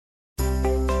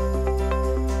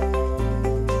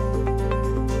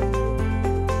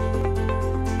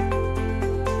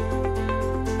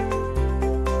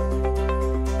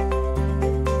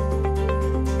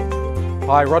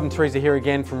Hi, Rod and Teresa here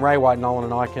again from Ray, White, Nolan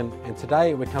and Icon, and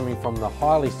today we're coming from the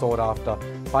highly sought after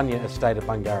Bunya estate at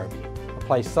Bungarribee, a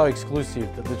place so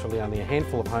exclusive that literally only a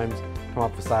handful of homes come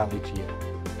up for sale each year.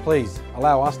 Please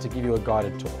allow us to give you a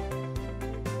guided tour.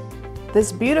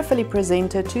 This beautifully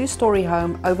presented two-storey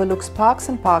home overlooks parks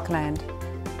and parkland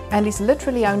and is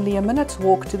literally only a minute's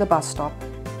walk to the bus stop.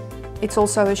 It's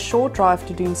also a short drive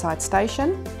to Doonside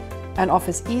Station and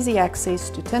offers easy access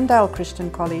to Tyndale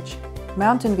Christian College,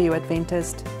 Mountain View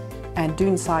Adventist and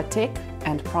Doonside Tech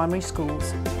and primary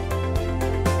schools.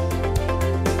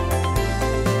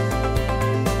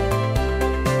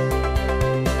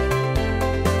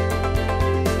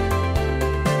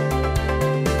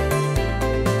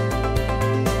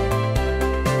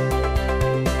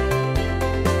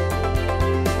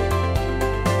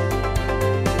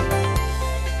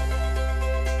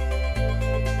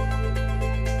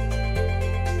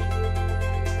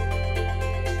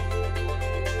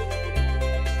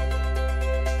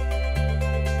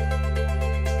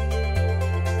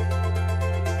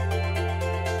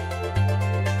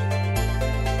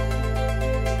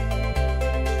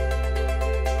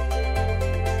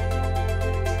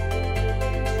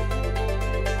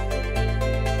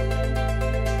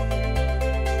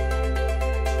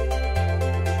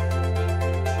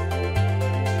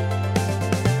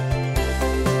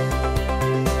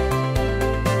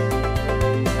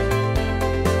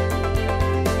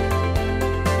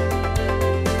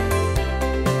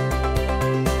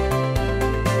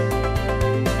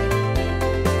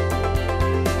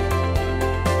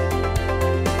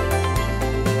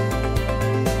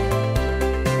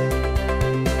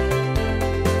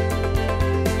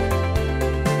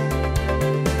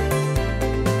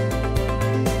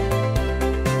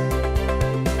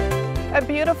 A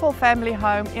beautiful family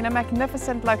home in a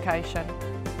magnificent location.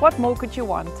 What more could you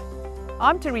want?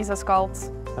 I'm Teresa Scholz.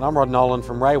 And I'm Rod Nolan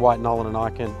from Ray, White, Nolan and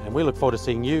Icon, and we look forward to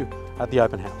seeing you at the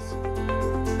open house.